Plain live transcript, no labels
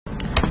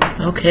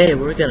Okay,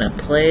 we're gonna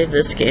play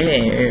this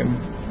game.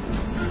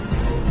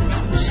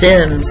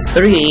 Sims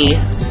 3.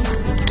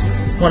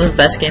 One of the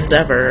best games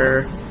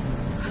ever.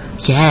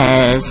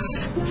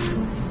 Yes.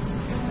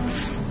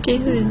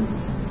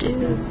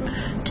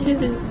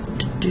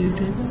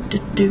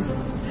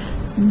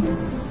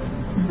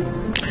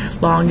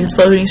 Longest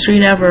loading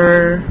screen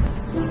ever.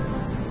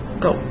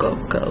 Go, go,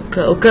 go,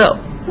 go, go.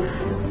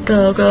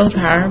 Go, go,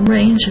 Power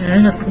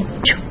Ranger.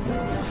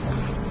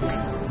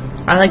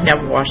 I like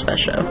never watched that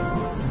show.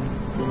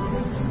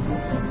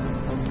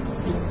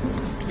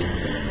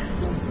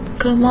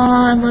 Come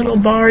on, little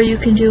bar, you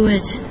can do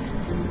it.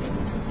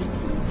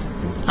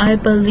 I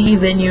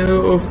believe in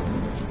you.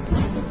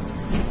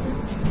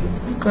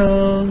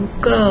 Go,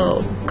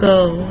 go,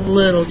 go,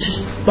 little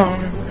bar.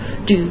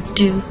 Do,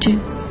 do, do.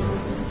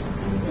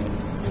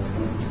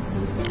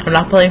 I'm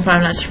not playing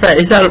Five Nights at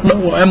Freddy's. I don't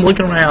know why I'm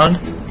looking around.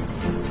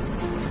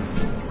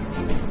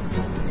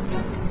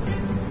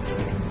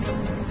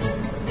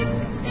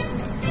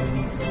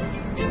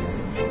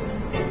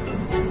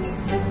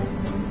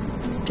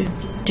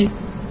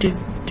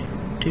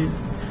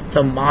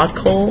 The mod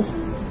coal?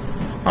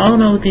 I don't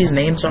know what these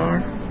names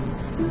are.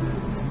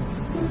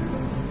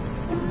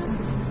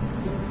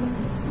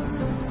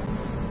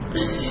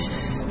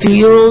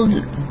 Steel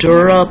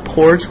Dura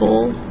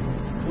Portal?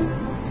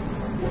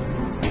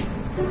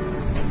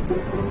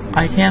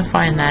 I can't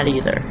find that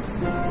either.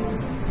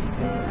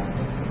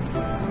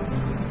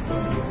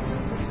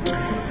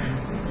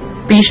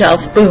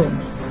 B-shelf,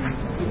 boom.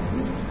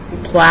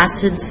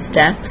 Placid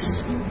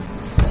Steps.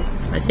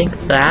 I think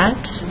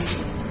that.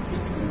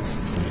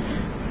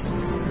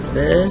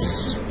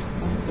 This.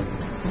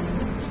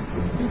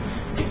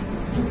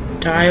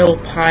 Dial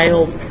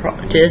pile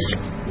disc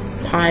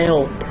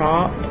pile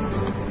prop.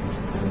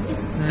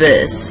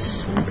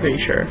 This. I'm pretty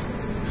sure.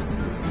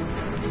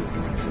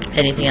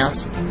 Anything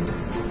else?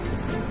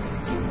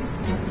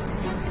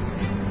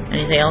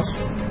 Anything else?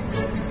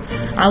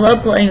 I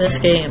love playing this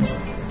game.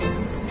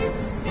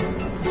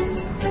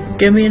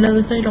 Give me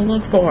another thing to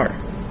look for.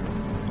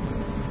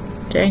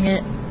 Dang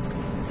it.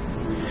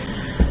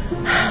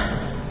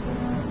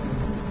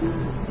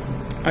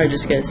 Are you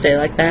just gonna stay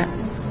like that?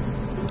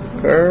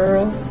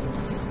 Girl.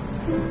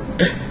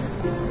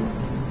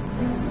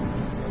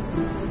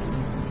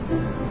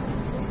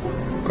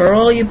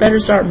 Girl, you better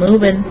start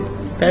moving.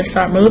 Better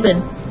start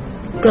moving.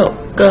 Go,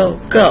 go,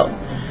 go.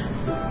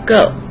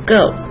 Go,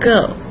 go,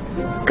 go.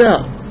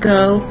 Go,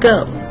 go,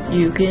 go.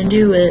 You can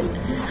do it.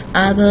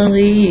 I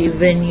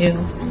believe in you.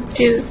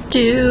 Do,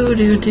 do,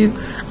 do, do.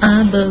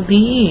 I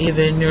believe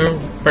in you.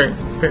 Do,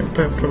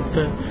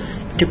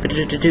 do,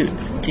 do, do,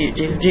 do,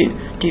 do,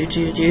 do,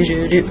 do, do,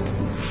 do, do.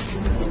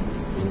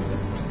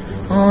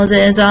 Oh,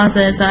 this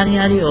is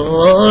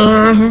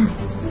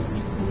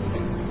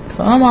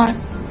come on.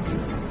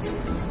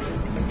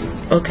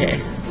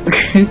 Okay.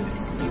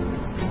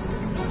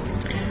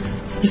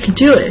 You can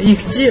do it. You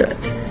can do it.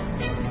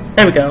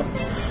 There we go.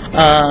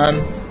 I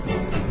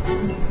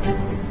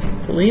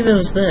believe it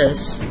was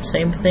this.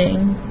 Same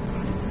thing.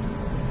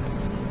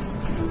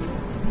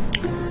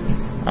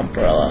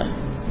 Umbrella.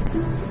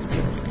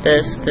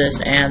 This,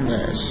 this, and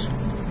this.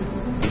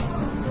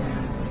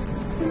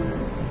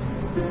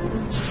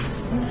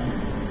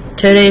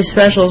 Today's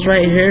specials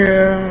right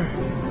here.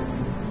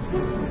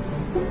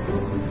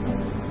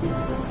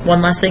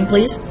 One last thing,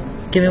 please.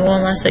 Give me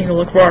one last thing to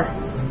look for.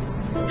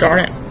 Darn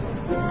it.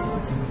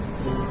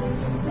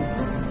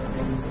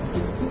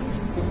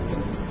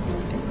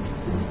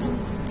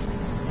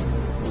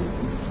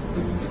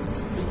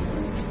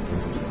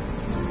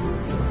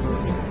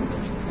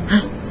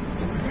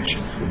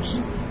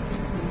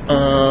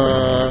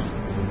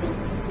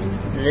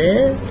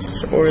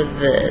 This or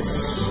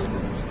this?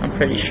 I'm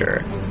pretty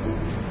sure.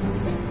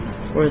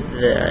 Or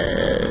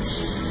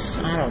this.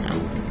 I don't know.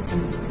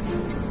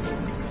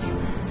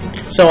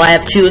 So I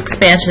have two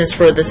expansions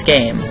for this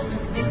game.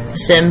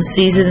 Sims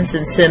Seasons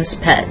and Sims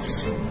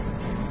Pets.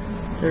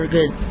 They're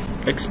good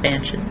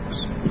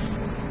expansions.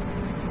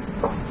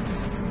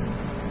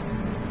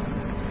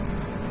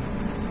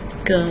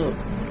 Go,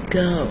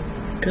 go,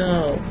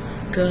 go,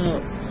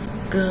 go,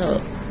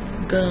 go,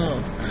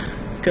 go,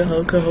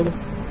 go, go,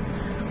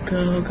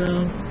 go,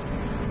 go,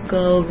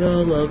 go,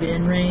 go,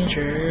 Logan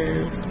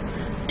Rangers.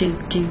 Do,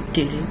 do,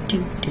 do,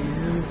 do,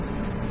 do.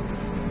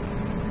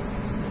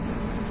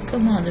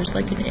 Come on, there's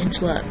like an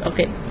inch left.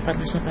 Okay,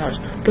 5 hours.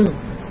 Boom,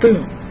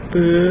 boom,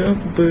 boom,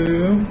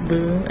 boom,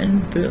 boom,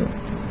 and boom.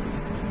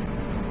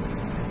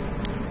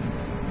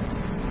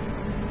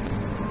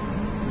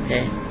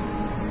 Okay.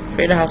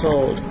 Create a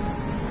household.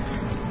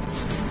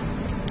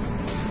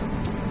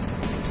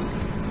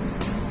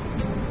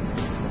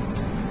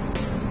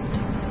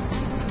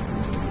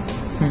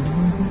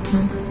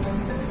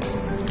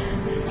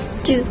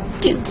 Do,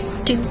 do,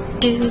 do,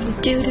 do,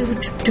 do, do,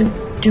 do,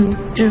 do,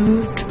 do,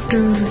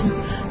 do.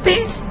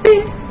 Beep,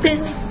 beep,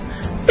 beep,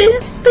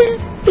 beep, beep, beep,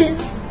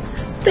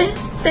 beep,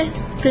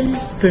 beep,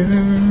 beep,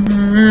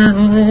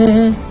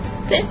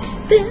 beep,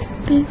 beep,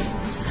 beep.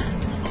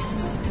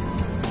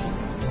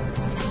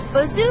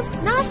 Ozuf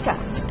Nazca.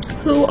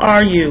 Who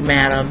are you,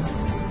 madam?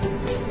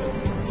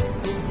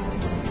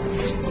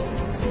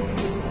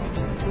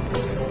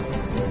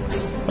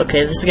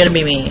 Okay, this is gonna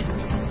be me.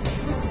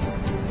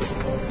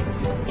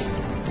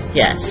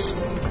 Yes.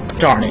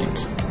 Darn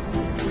it.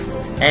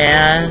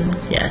 And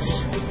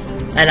yes.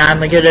 And I'm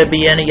gonna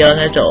be a young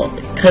adult,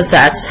 cause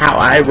that's how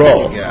I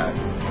roll.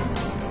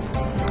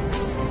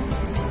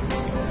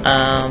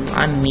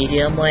 I'm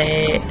medium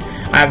weight.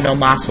 I have no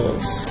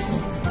muscles.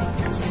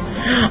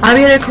 I'm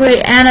gonna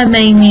create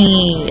anime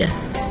me.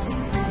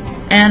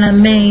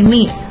 Anime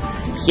me.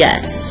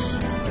 Yes.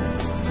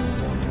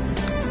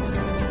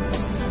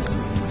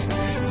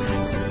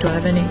 Do I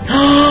have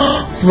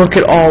any? Look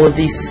at all of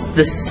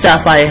this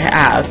stuff I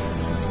have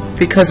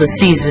because of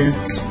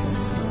seasons.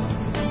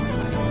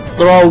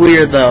 They're all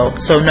weird though,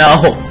 so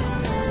no.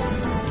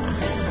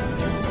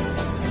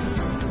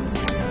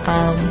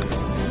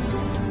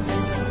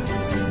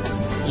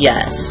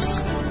 Yes.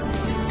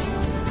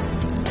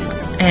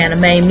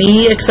 Anime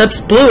me accepts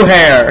blue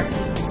hair.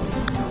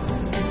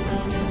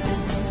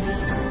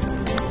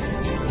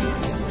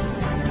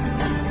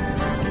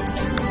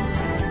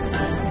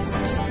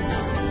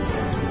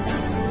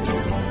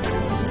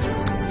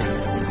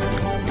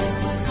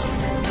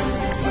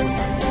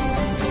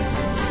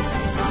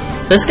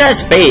 This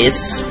guy's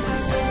face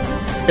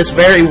is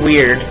very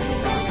weird.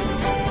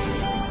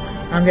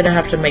 I'm gonna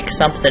have to make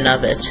something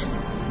of it.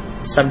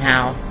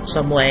 Somehow,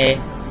 some way.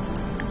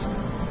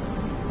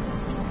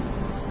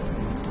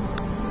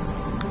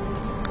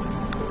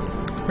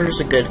 Where's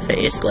a good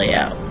face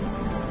layout?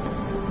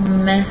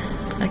 Meh,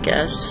 I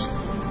guess.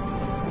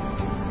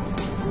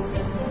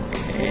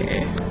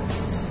 Okay.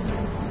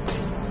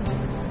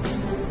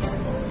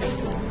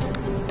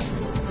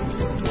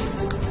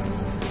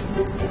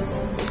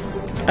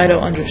 I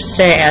don't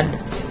understand.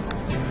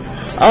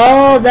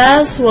 Oh,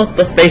 that's what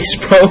the face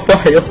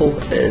profile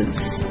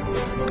is.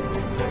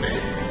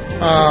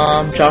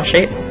 Jaw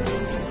shape.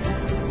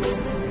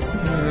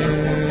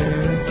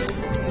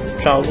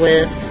 Jaw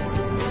width.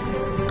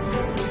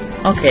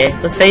 Okay,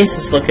 the face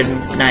is looking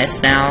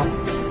nice now.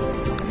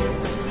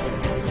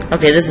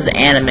 Okay, this is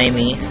anime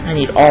me. I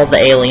need all the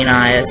alien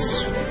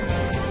eyes.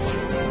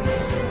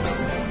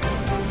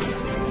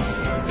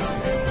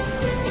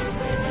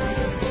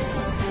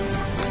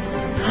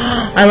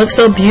 I look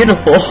so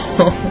beautiful.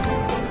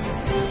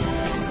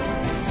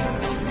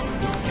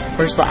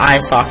 Where's the eye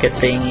socket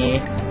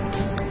thingy?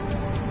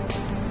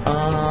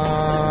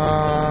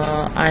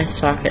 Eye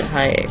socket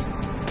height.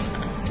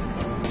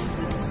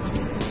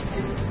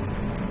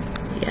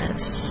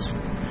 Yes.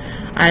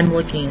 I'm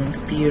looking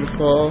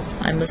beautiful,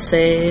 I must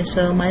say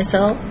so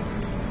myself.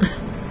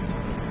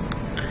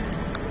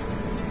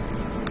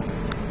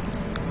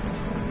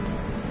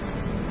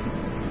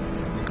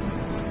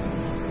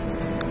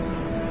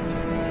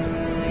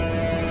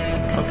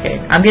 Okay,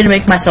 I'm gonna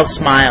make myself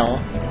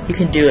smile. You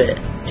can do it.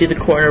 Do the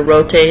corner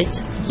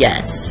rotate?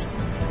 Yes.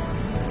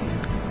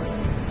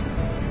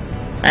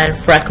 And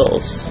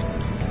freckles.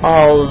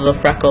 All of the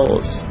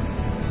freckles.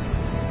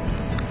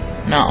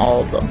 Not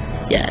all of them.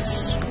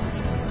 Yes.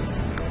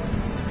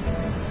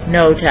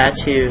 No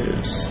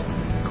tattoos.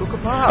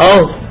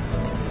 Oh!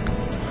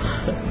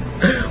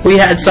 We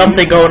had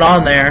something going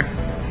on there.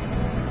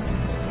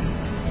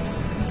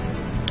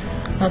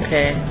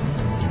 Okay.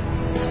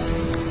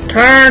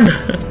 Turn!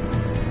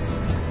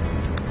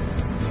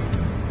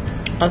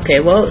 Okay,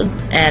 what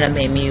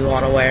anime me you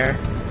want to wear?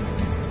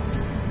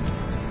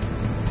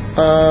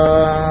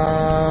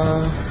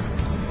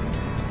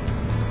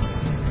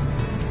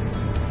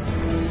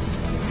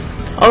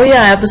 Oh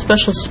yeah, I have a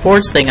special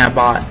sports thing I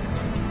bought.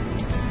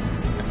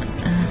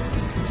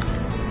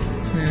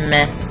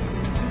 Meh.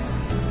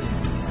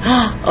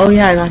 Oh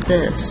yeah, I got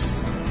this.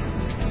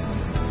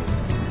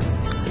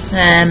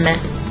 Meh.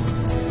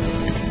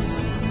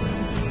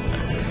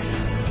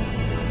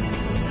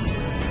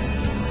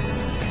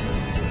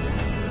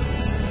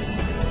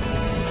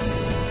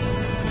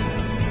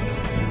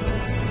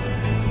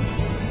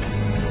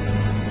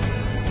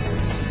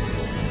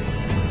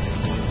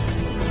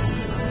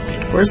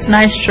 Where's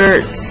nice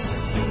shirts?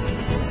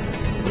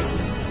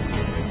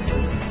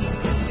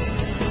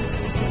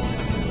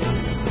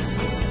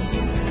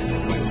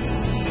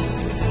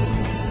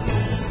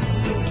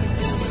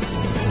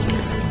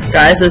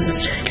 Guys, this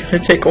is gonna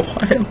take a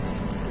while.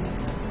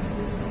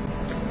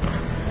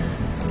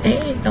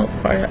 Ain't no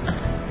part.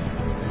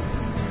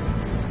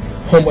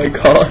 Oh my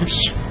gosh.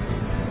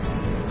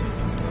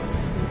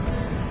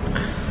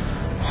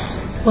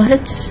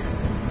 What?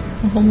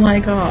 Oh my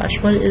gosh,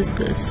 what is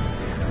this?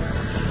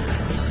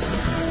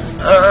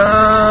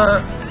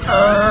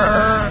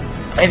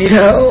 I need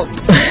help.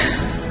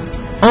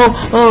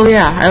 Oh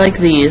yeah, I like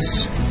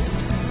these.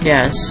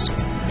 Yes.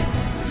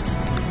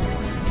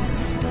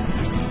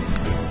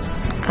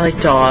 I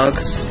like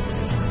dogs.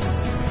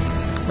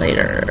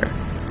 Later.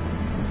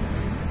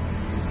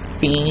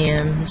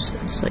 Themes.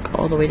 It's like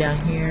all the way down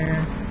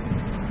here.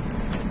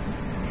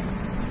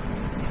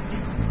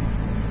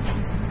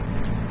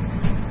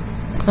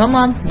 Come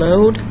on,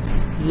 load.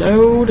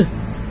 Load.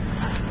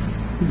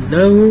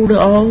 Load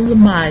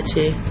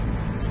almighty.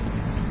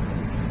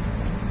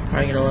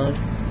 Are you gonna load?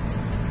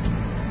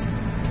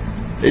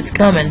 It's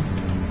coming.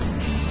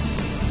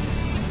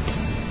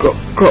 Go,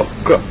 go,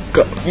 go,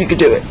 go. You can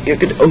do it. You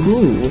can.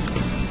 Ooh.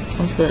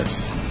 What's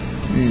this?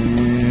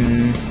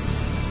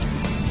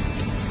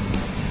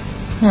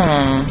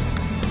 Huh.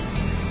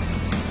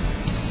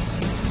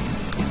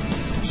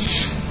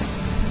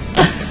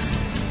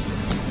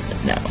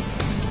 No.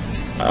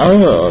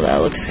 Oh,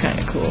 that looks kind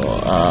of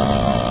cool.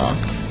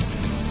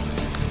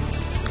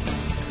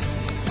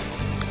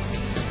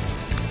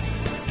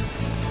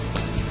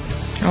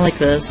 I like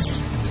this.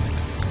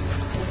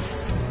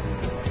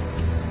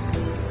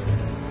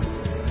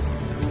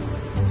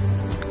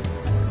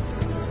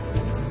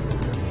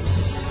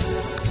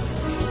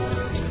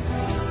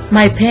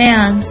 My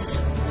pants.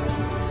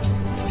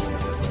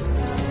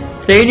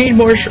 They need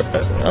more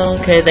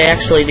okay, they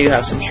actually do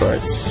have some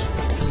shorts.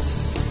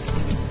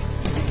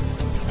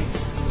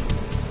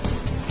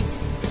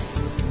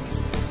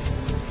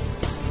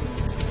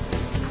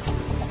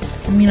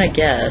 I mean, I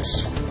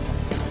guess.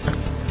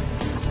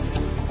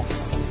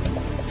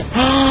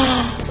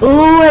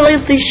 Ooh, I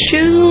like these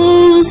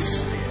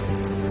shoes.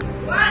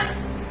 What?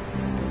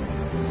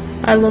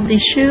 I love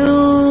these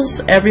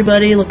shoes.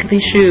 Everybody, look at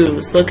these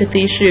shoes. Look at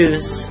these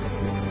shoes.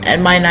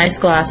 And my nice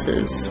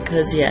glasses.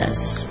 'Cause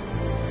yes.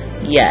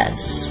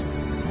 Yes.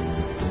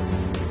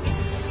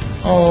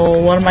 Oh,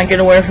 what am I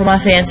gonna wear for my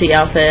fancy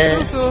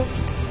outfit?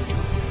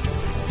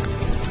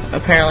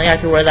 Apparently I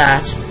could wear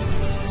that.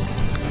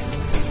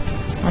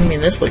 I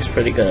mean, this looks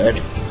pretty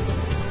good.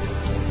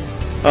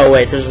 Oh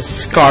wait, there's a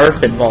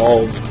scarf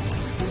involved.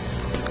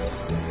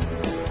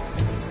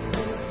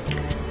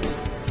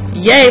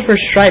 Yay for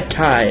striped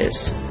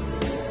ties.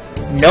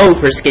 No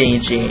for skinny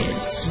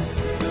jeans.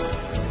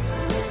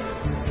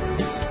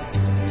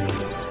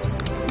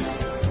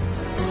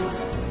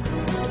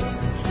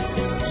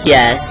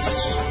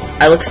 Yes.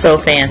 I look so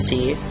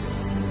fancy.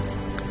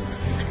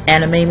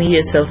 Anime me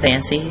is so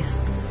fancy.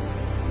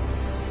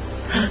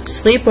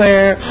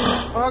 Sleepwear.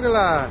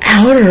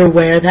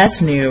 Outerwear,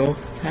 that's new.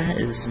 That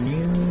is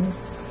new.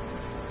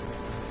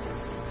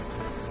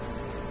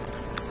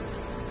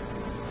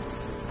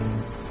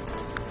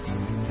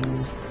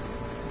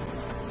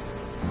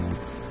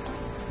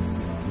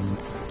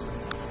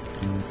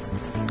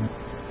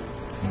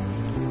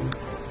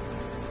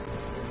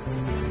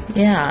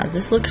 Yeah,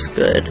 this looks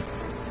good.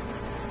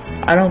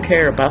 I don't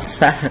care about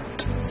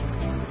that.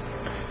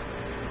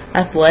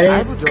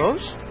 Athletic?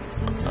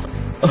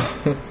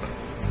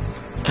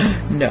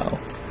 No.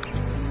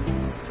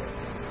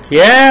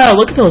 Yeah,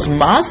 look at those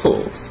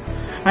muscles.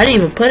 I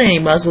didn't even put any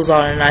muscles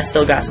on it and I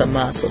still got some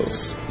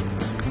muscles.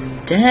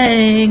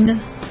 Dang.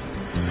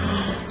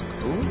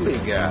 Holy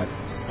God.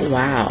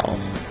 Wow.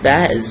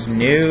 That is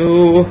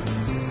new.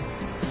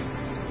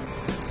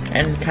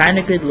 And kind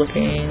of good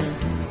looking.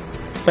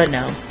 But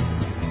no.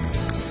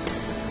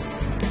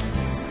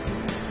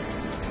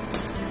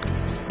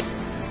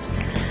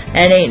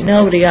 And ain't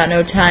nobody got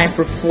no time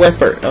for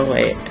flipper. Oh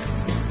wait.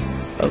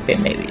 Okay,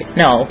 maybe.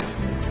 No.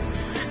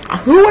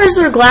 Who wears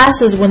their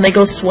glasses when they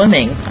go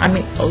swimming? I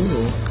mean, oh.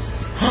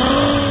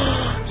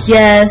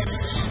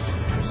 Yes.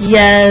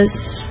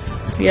 Yes.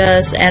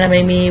 Yes,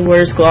 anime me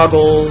wears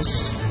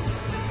goggles.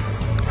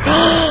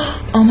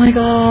 Oh my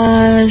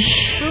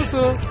gosh.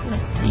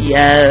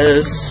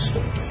 Yes.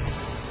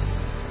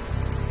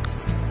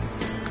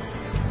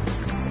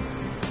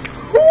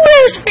 Who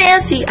wears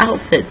fancy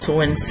outfits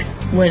when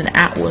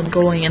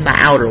going in the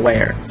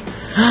outerwear?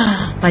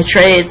 My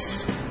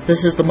trades.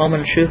 This is the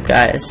moment of truth,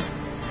 guys.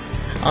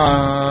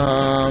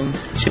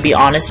 To be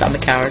honest, I'm a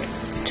coward.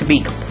 To be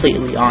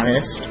completely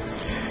honest,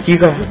 you're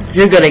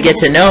gonna get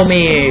to know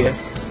me.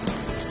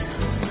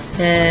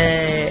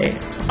 Hey,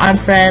 I'm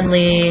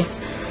friendly.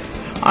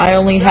 I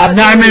only have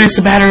 9 minutes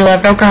of battery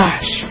left. Oh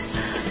gosh,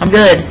 I'm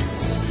good.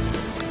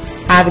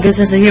 I have a good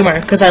sense of humor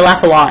because I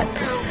laugh a lot.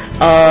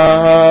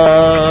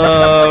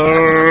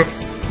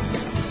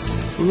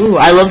 Ooh,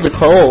 I love the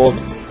cold.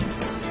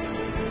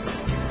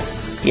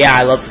 Yeah,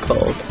 I love the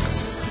cold.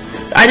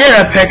 I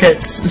didn't pick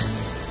it.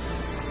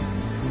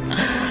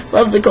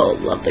 Love the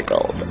gold, love the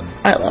gold.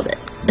 I love it.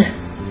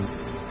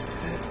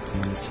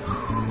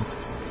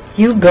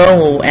 You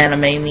go,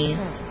 anime me.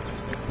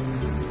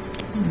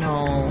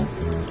 No,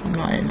 I'm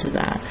not into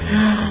that.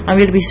 I'm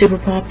gonna be super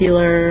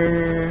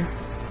popular.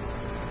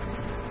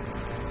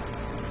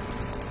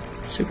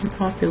 Super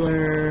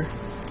popular.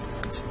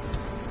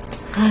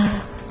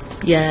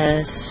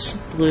 Yes,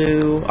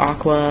 blue,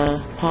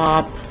 aqua,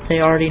 pop. They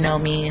already know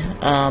me.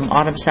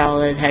 Autumn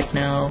salad, heck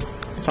no.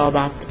 It's all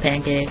about the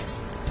pancakes.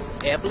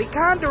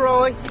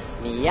 Eplicondoroy.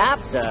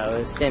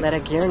 Miapso.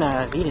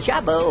 Metagirna. Vita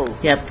Chabo.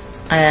 Yep.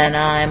 And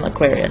I'm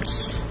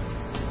Aquarius.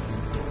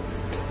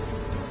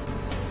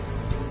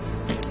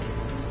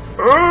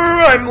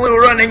 I'm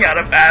running out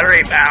of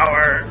battery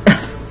power.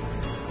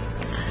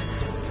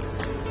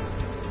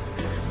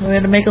 I'm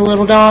gonna make a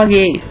little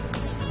doggy.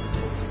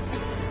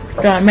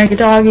 Gotta make a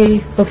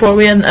doggy before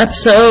we end the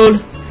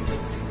episode.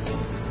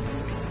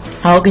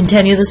 I'll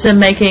continue the sim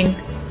making.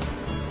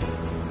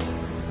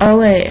 Oh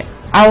wait,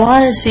 I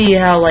want to see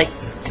how like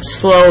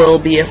slow it'll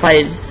be if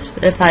I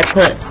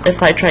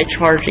try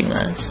charging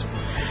this.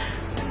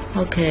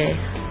 Okay.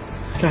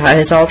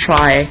 Guys, I'll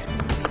try.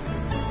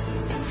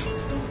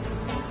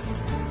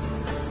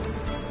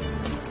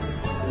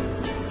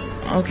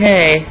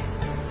 Okay.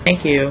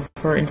 Thank you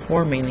for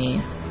informing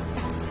me.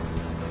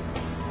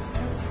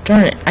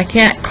 Darn it, I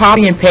can't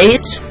copy and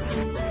paste?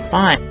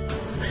 Fine.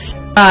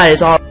 You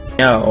guys already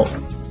know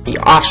the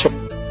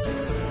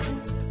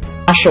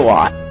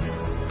Oshawott.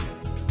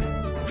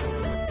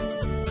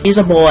 He's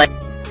a boy.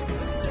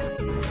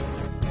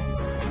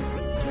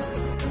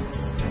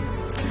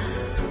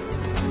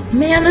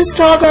 Man, this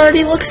dog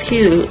already looks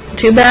cute.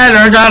 Too bad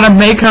I gotta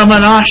make him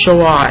an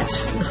Oshawott.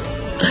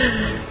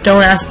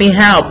 Don't ask me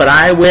how, but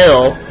I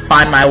will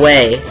find my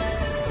way.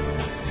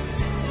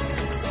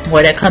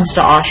 When it comes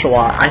to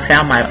Oshawott, I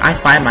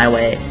find my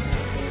way.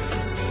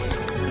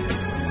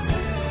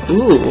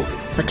 Ooh,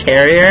 a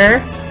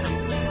terrier?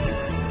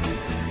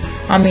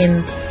 I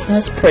mean,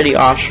 that's pretty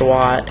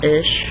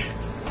Oshawott-ish.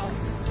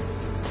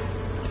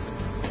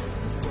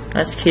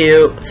 That's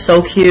cute.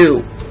 So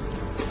cute.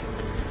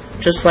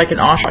 Just like an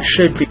Oshawott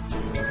should be.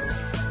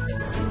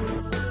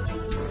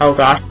 Oh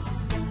gosh.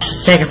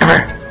 Just take it for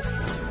her.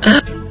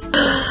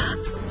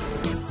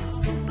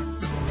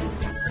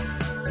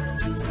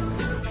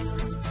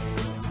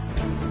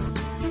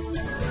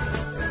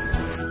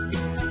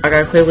 I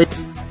gotta quickly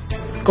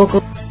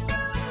go.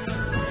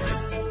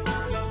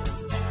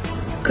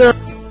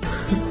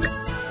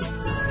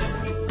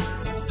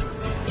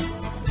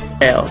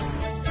 Hell.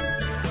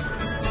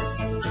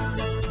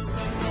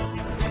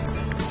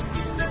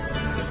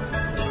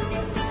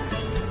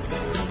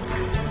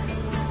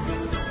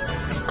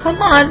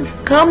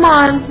 Come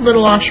on,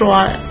 little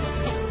Oshawott.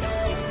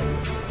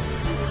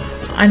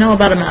 I know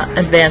about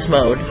advanced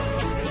mode.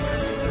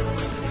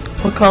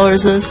 What color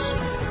is this?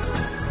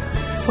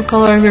 What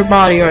color of your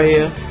body are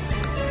you?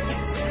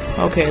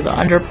 Okay, the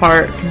under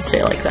part can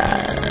stay like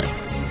that.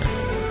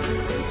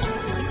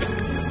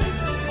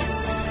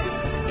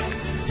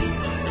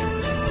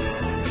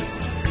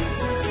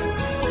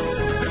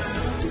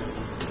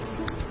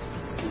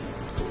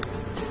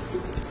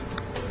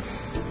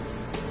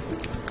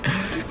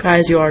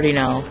 Guys, you already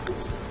know.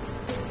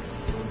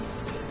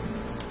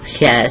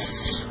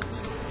 Yes.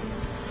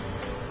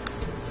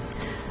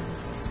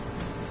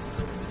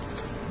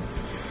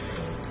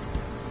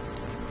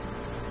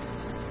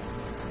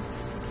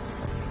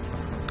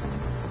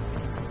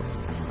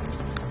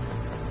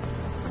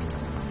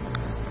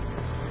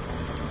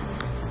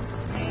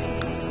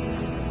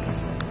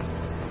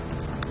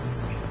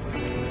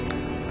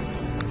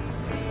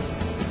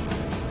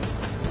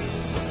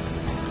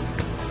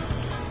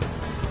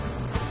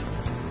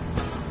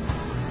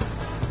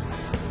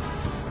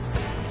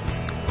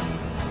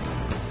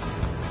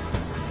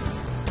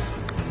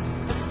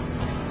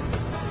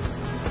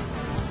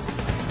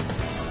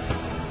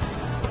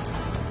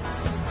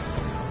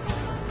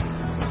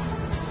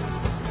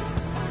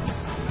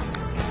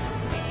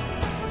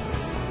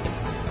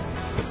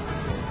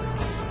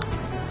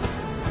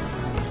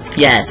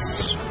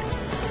 Yes.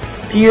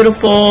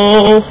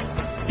 Beautiful.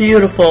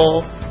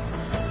 Beautiful.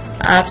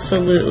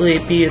 Absolutely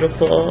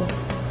beautiful.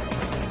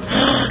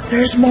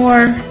 There's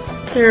more.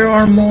 There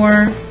are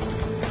more.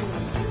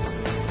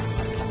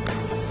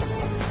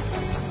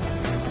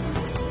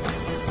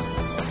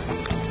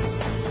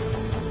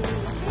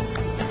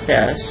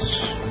 Yes.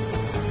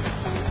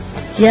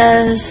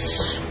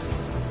 Yes.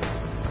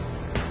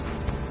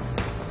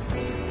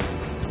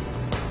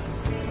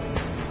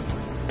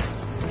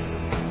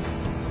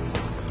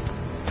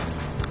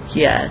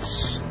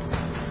 Yes.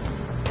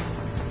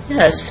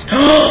 Yes.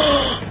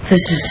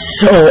 This is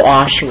so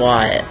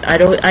Oshawott.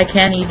 I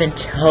can't even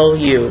tell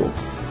you.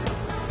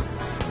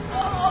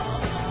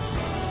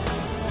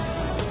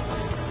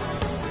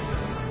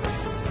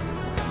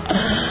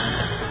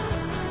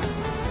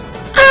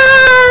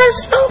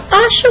 So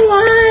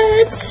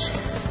Oshawott.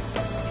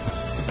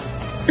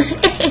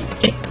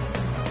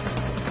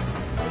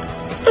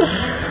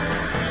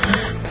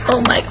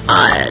 Oh my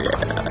god.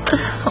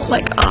 Oh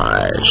my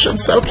gosh,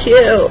 it's so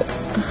cute.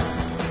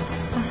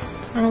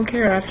 I don't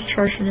care, I have to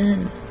charge it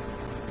in.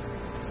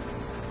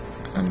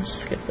 I'm gonna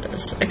skip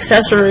this.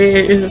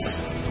 Accessories.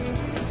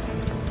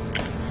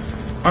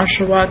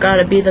 Oshawott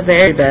gotta be the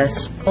very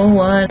best. Oh,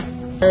 one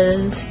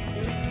is.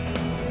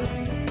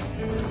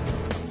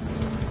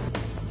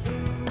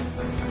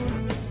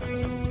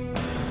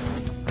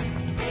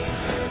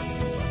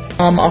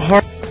 A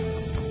heart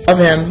of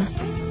him.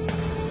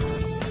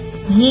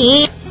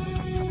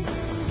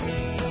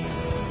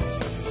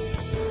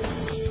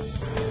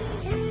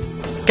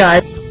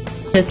 Guys,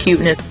 the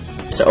cuteness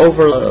to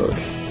overload.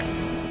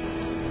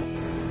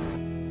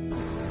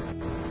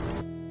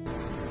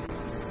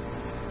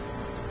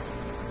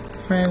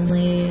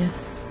 Friendly.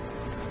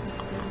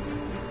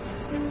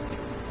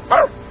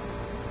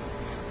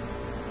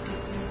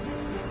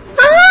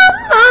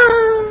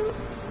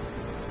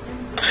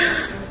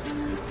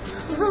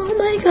 Oh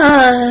my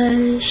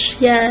gosh,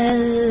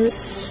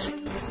 yes.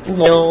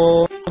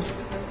 Lol.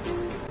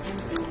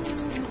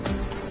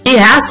 He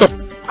has some.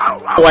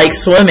 like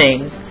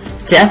swimming.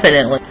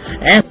 Definitely.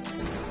 And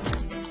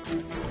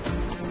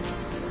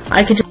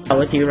I could just out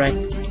with you right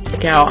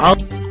now.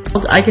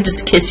 I could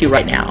just kiss you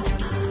right now.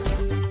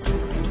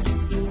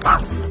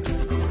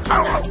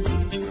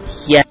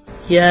 Yeah.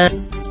 Yeah.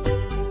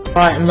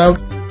 Right, and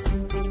Logan.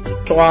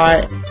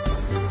 What?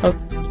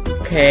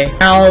 Okay.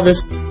 Now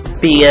this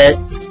be it.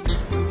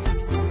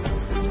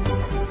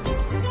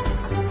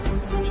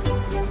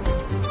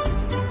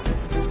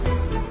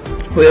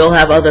 We'll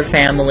have other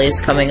families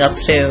coming up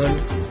soon.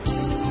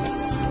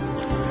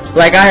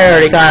 Like, I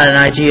already got an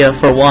idea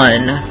for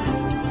one.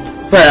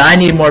 But I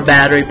need more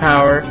battery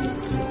power.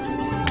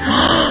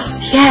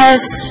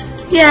 Yes!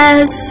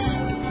 Yes!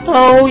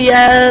 Oh,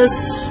 yes!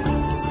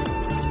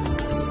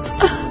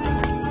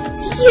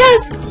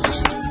 Yes!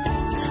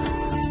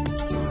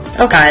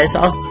 Oh, guys,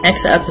 I'll see you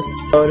next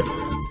episode.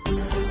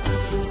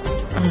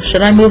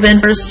 Should I move in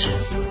first?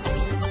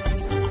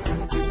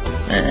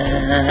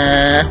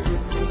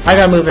 I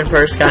gotta move in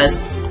first, guys.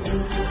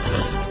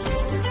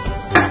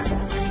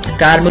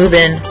 Gotta move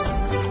in.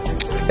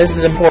 This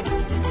is important.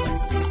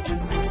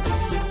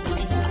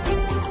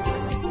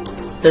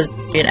 There's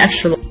gonna be an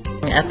extra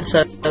long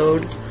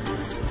episode.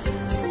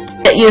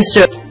 Get used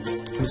to it.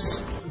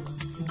 This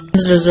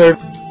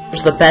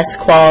deserves the best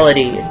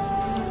quality.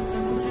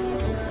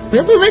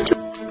 We'll move into a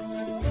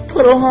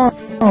little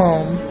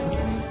home.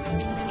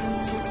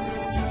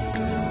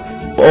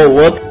 Oh,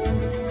 whoop.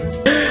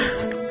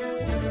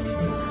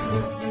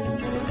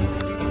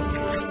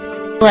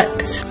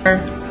 Select her.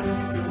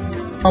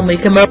 I'll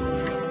make him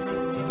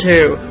over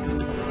too.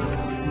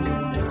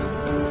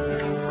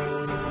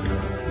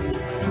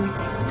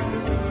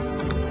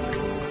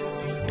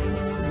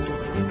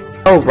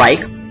 Oh,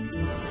 right.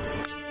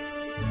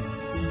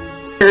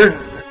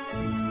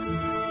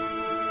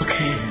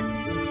 Okay.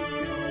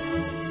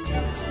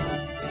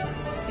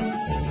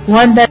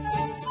 One bed.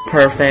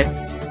 Perfect.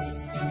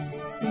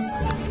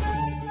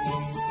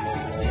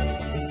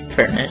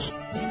 Furnished.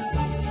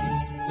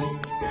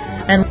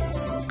 And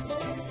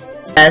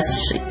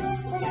yes,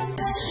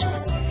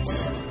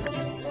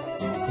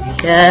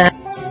 yes,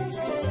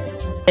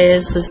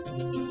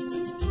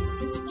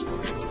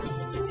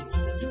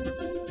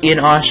 in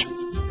Oshawott,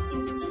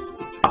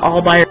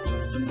 all by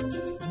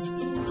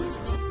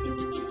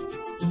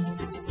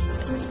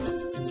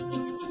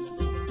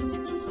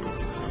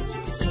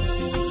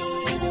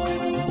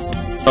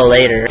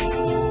later.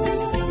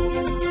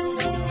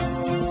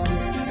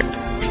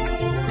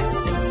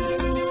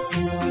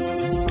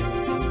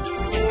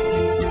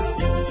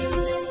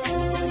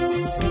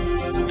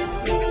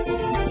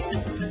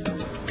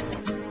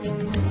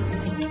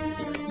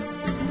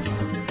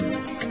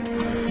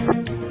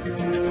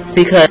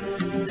 Because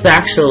it's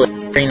actually a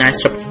very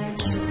nice surprise.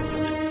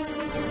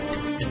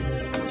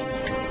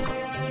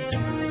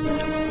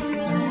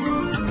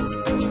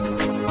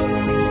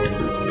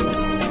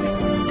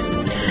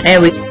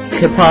 And we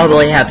could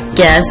probably have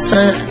guests on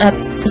an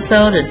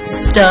episode and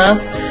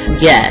stuff.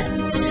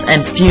 Yes,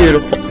 and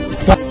beautiful,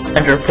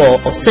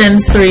 wonderful.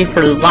 Sims 3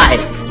 for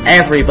life,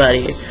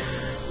 everybody.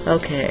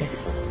 Okay,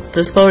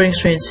 this loading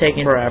screen's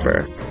taking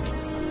forever.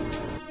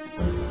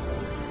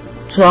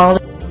 So I'll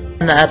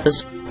end the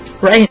episode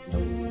right.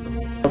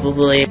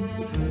 Probably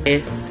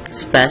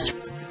it's best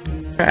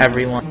for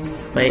everyone.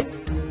 Wait.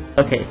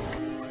 Okay.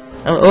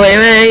 Oh,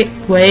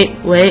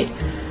 wait.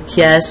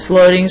 Yes,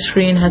 loading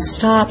screen has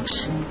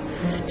stopped.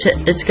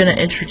 It's gonna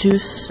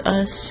introduce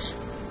us.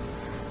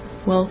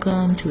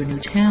 Welcome to a new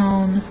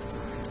town.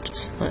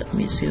 Just let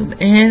me zoom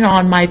in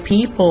on my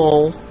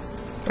people.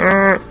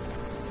 Quick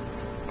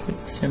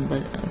sim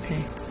button.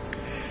 Okay.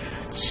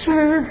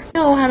 Sir,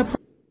 know how to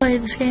play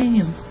this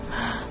game.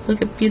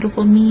 Look at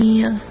beautiful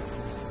me.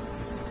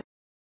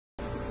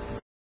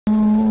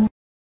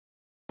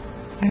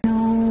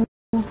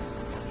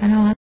 I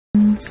know.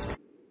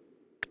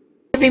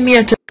 Giving me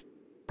a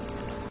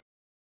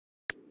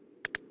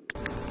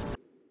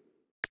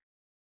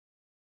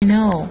I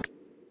know.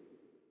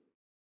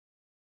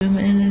 Zoom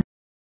in.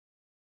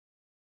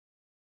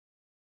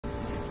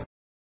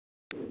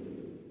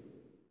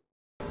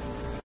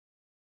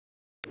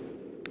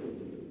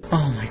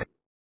 Oh my god.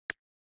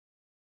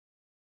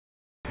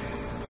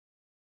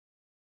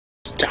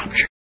 Stop.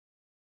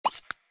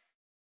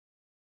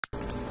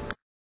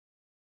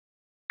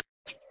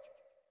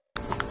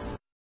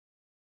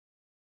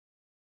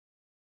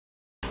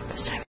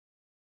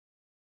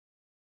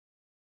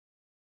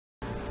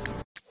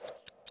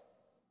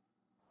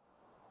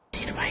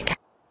 Need to buy a cat.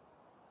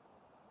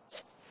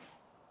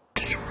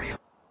 Tutorial.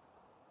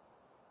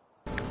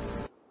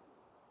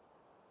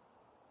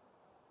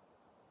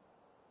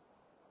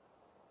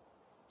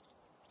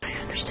 I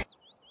understand.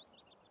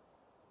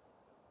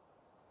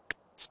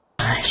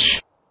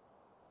 Hush.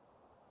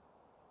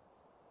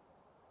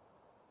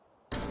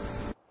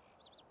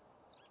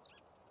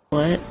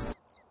 What?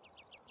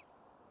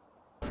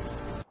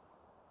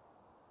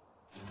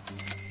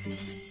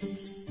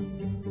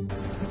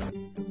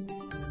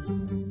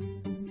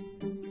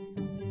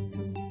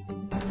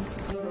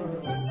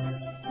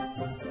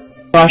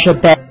 Wash a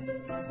bed.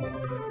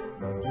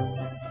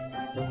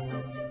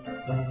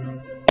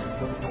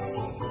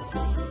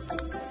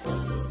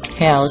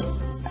 Yeah, let's...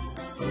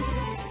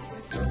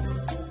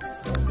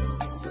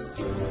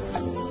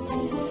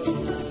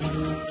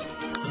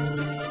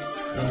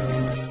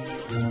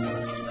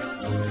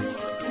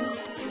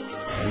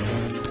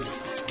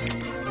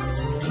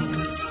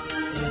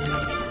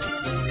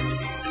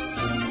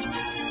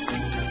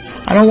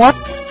 I don't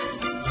want...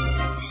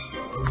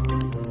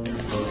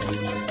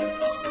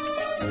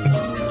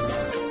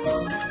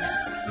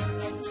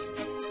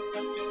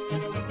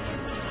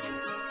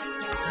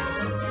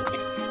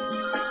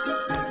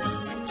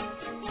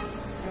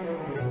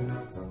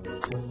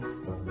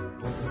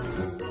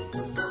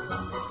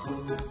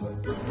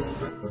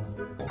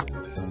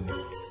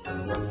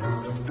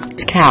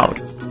 It's cowed.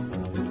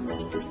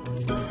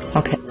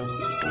 Okay.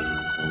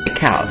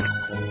 Cowed.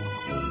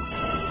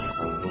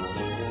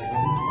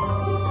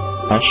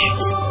 Gosh.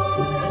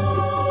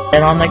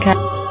 Sit on the couch.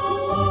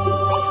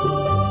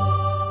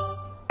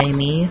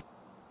 Amy.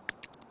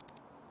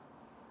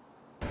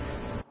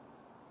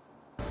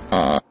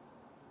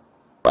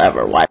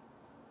 Whatever, what?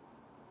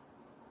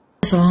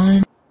 It's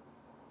on.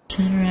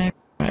 Interact.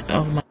 Right,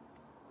 oh my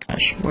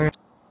gosh, where?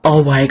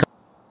 Oh my god.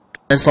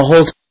 That's the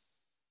whole time.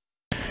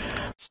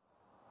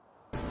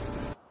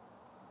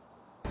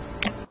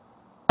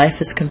 Life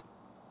is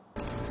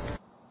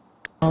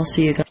I'll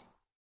see you guys.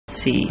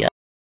 See ya.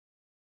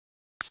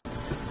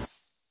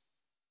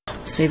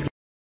 Save.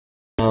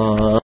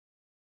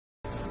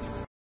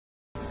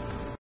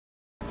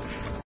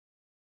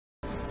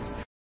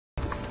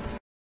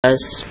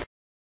 Us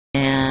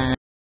and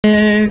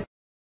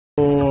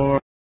for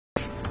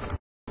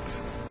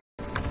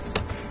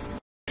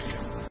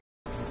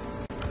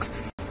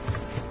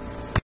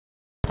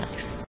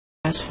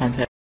that's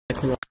fun.